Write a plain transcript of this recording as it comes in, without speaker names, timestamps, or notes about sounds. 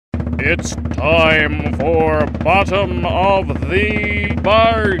It's time for Bottom of the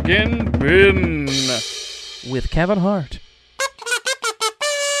Bargain Bin with Kevin Hart.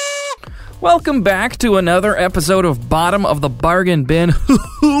 Welcome back to another episode of Bottom of the Bargain Bin.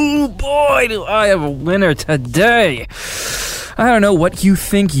 Boy, do I have a winner today. I don't know what you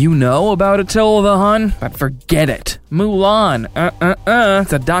think you know about Attila the Hun, but forget it. Mulan.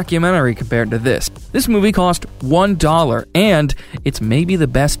 It's a documentary compared to this. This movie cost $1, and it's maybe the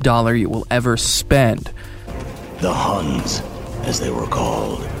best dollar you will ever spend. The Huns, as they were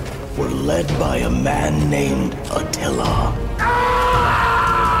called, were led by a man named Attila.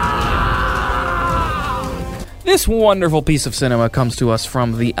 This wonderful piece of cinema comes to us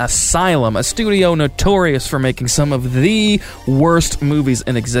from The Asylum, a studio notorious for making some of the worst movies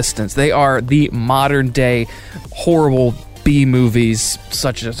in existence. They are the modern-day horrible B-movies,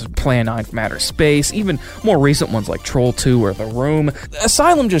 such as Plan 9 from Outer Space, even more recent ones like Troll 2 or The Room.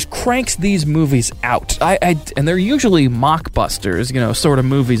 Asylum just cranks these movies out. And they're usually mockbusters, sort of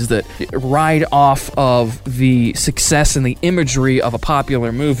movies that ride off of the success and the imagery of a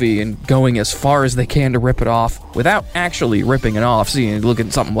popular movie and going as far as they can to rip it off without actually ripping it off. So you look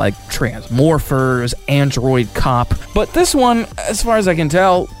at something like Transmorphers, Android Cop. But this one, as far as I can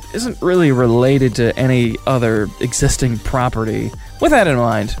tell, isn't really related to any other existing property. With that in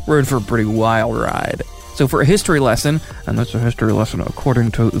mind, we're in for a pretty wild ride. So for a history lesson, and that's a history lesson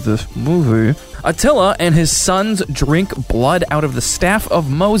according to this movie, Attila and his sons drink blood out of the staff of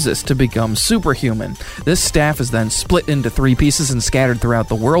Moses to become superhuman. This staff is then split into 3 pieces and scattered throughout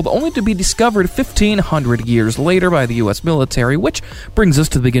the world, only to be discovered 1,500 years later by the U.S. military, which brings us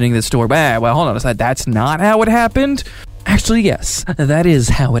to the beginning of the story. Well, hold on a second, that's not how it happened? Actually, yes, that is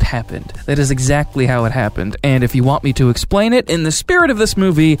how it happened. That is exactly how it happened. And if you want me to explain it, in the spirit of this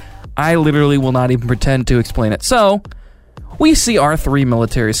movie, I literally will not even pretend to explain it. So, we see our 3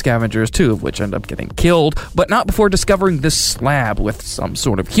 military scavengers, 2 of which end up getting killed, but not before discovering this slab with some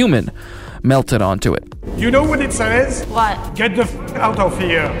sort of human melted onto it. You know what it says? What? Get the out of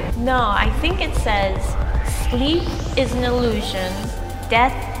here. No, I think it says, sleep is an illusion,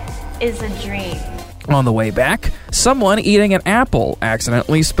 death is a dream. On the way back, someone eating an apple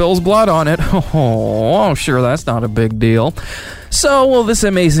accidentally spills blood on it. Oh, sure, that's not a big deal. So, will this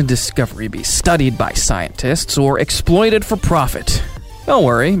amazing discovery be studied by scientists or exploited for profit? Don't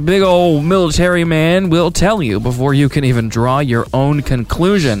worry, big old military man will tell you before you can even draw your own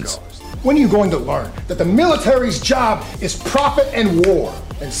conclusions. When are you going to learn that the military's job is profit and war,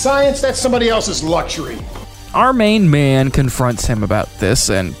 and science, that's somebody else's luxury? Our main man confronts him about this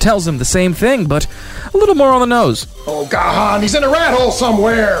and tells him the same thing, but a little more on the nose. Oh, Gahan, he's in a rat hole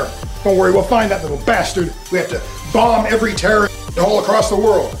somewhere. Don't worry, we'll find that little bastard. We have to bomb every terrorist all across the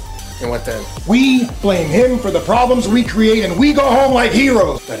world. And what then? We blame him for the problems we create, and we go home like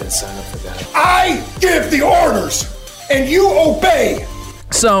heroes. I didn't sign up for that. I give the orders, and you obey.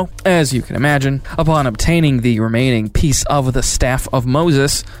 So, as you can imagine, upon obtaining the remaining piece of the Staff of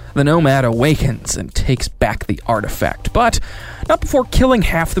Moses, the Nomad awakens and takes back the artifact, but not before killing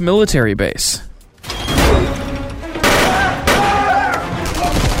half the military base.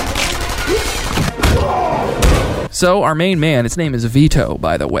 So, our main man, his name is Vito,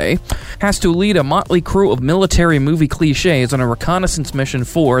 by the way, has to lead a motley crew of military movie cliches on a reconnaissance mission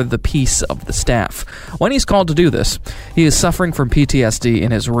for the piece of the staff. When he's called to do this, he is suffering from PTSD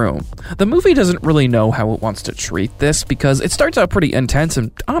in his room. The movie doesn't really know how it wants to treat this because it starts out pretty intense, and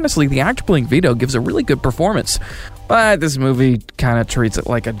honestly, the actor playing Vito gives a really good performance. But this movie kind of treats it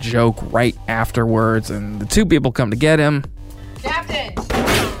like a joke right afterwards, and the 2 people come to get him. Captain!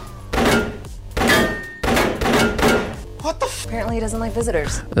 Apparently he doesn't like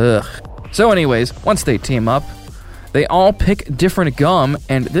visitors. Ugh. So anyways, once they team up, they all pick different gum,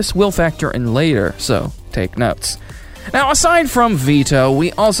 and this will factor in later, so take notes. Now, aside from Vito,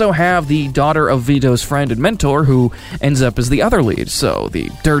 we also have the daughter of Vito's friend and mentor, who ends up as the other lead. So the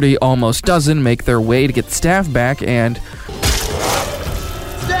Dirty Almost Dozen make their way to get the staff back, and...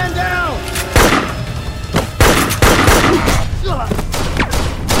 Stand down!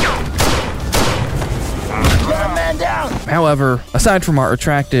 However, aside from our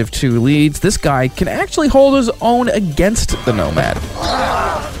attractive 2 leads, this guy can actually hold his own against the Nomad.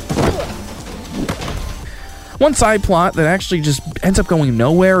 One side plot that actually just ends up going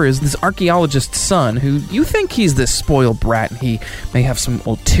nowhere is this archaeologist's son, who you think he's this spoiled brat and he may have some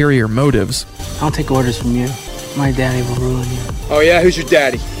ulterior motives. I'll take orders from you. My daddy will ruin you. Oh yeah? Who's your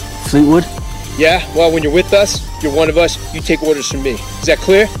daddy? Fleetwood? Yeah? Well, when you're with us, you're one of us, you take orders from me. Is that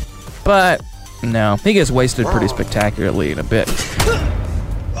clear? But no, he gets wasted pretty spectacularly in a bit.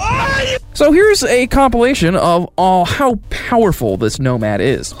 So here's a compilation of how powerful this Nomad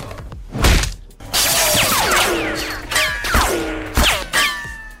is.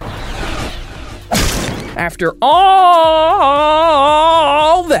 after all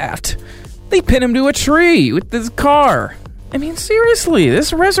that, they pin him to a tree with this car. I mean, seriously,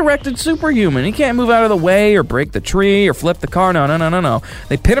 this resurrected superhuman, he can't move out of the way or break the tree or flip the car. No.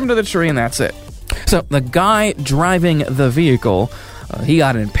 They pin him to the tree and that's it. So the guy driving the vehicle, he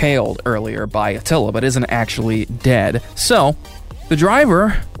got impaled earlier by Attila, but isn't actually dead. So the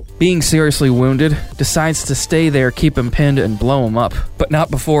driver, being seriously wounded, decides to stay there, keep him pinned, and blow him up. But not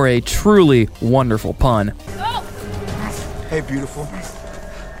before a truly wonderful pun. Hey, beautiful.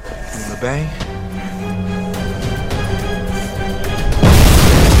 In the bay?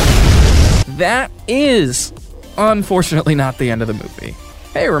 That is, unfortunately, not the end of the movie.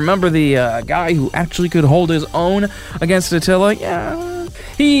 Hey, remember the guy who actually could hold his own against Attila? Yeah,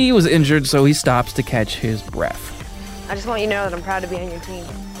 he was injured, so he stops to catch his breath. I just want you to know that I'm proud to be on your team,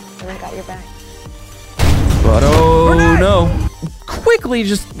 and I got your back. But oh no. Quickly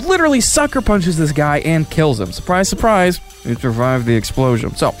just literally sucker punches this guy and kills him. Surprise, surprise, he survived the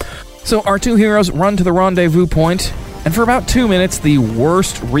explosion. So our two heroes run to the rendezvous point, and for about 2 minutes, the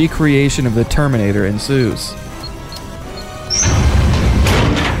worst recreation of the Terminator ensues.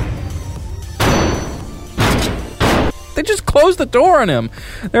 They just closed the door on him.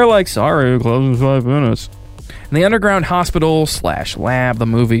 They're like, sorry, close in 5 minutes. In the underground hospital/lab, the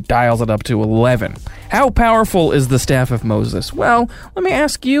movie dials it up to 11. How powerful is the staff of Moses? Well, let me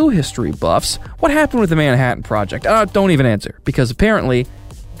ask you, history buffs, what happened with the Manhattan Project? Don't even answer, because apparently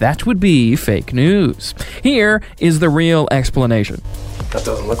that would be fake news. Here is the real explanation. That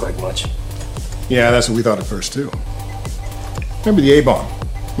doesn't look like much. Yeah, that's what we thought at first, too. Remember the A-bomb?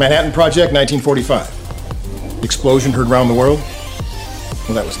 Manhattan Project, 1945. The explosion heard around the world?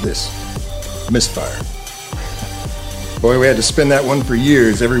 Well, that was this. Misfire. Boy, we had to spin that one for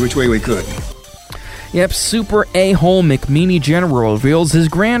years, every which way we could. Yep, super a-hole McMeany General reveals his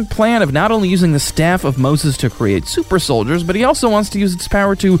grand plan of not only using the staff of Moses to create super soldiers, but he also wants to use its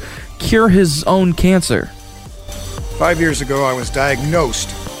power to cure his own cancer. 5 years ago, I was diagnosed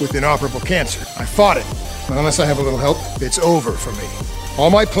with inoperable cancer. I fought it, but unless I have a little help, it's over for me. All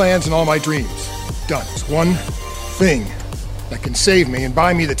my plans and all my dreams, done. It's one thing that can save me and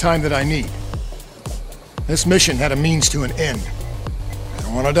buy me the time that I need. This mission had a means to an end. I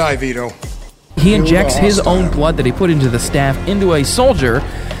don't want to die, Vito. He injects his own blood that he put into the staff into a soldier,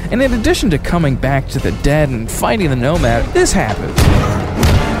 and in addition to coming back to the dead and fighting the Nomad, this happens.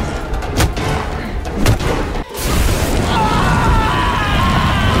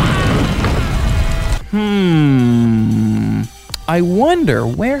 I wonder,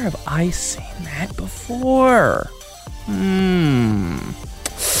 where have I seen that before?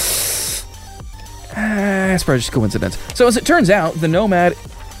 It's probably just coincidence. So as it turns out, the Nomad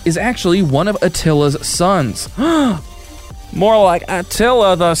is actually one of Attila's sons. More like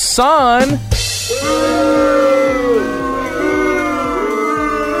Attila the Son.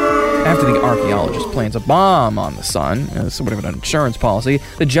 After the archaeologist plants a bomb on the son, somewhat of an insurance policy,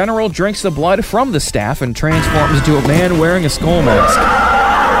 the general drinks the blood from the staff and transforms into a man wearing a skull mask.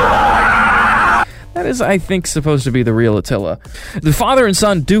 That is, I think, supposed to be the real Attila. The father and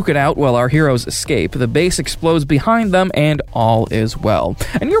son duke it out while our heroes escape. The base explodes behind them, and all is well.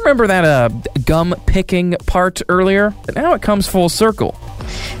 And you remember that gum-picking part earlier? But now it comes full circle.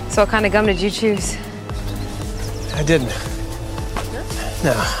 So what kind of gum did you choose? I didn't.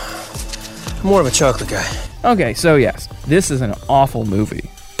 No. I'm more of a chocolate guy. Okay, so yes, this is an awful movie,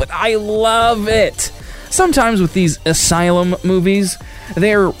 but I love it. Sometimes with these asylum movies,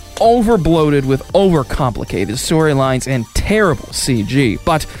 they're overbloated with overcomplicated storylines and terrible CG,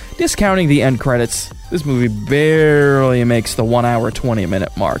 but discounting the end credits, this movie barely makes the 1 hour,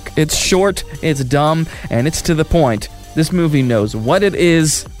 20-minute mark. It's short, it's dumb, and it's to the point. This movie knows what it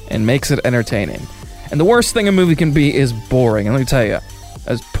is and makes it entertaining. And the worst thing a movie can be is boring, and let me tell you,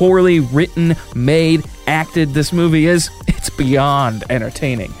 as poorly written, made, acted this movie is, it's beyond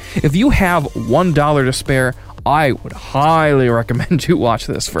entertaining. If you have $1 to spare, I would highly recommend you watch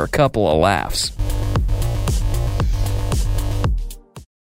this for a couple of laughs.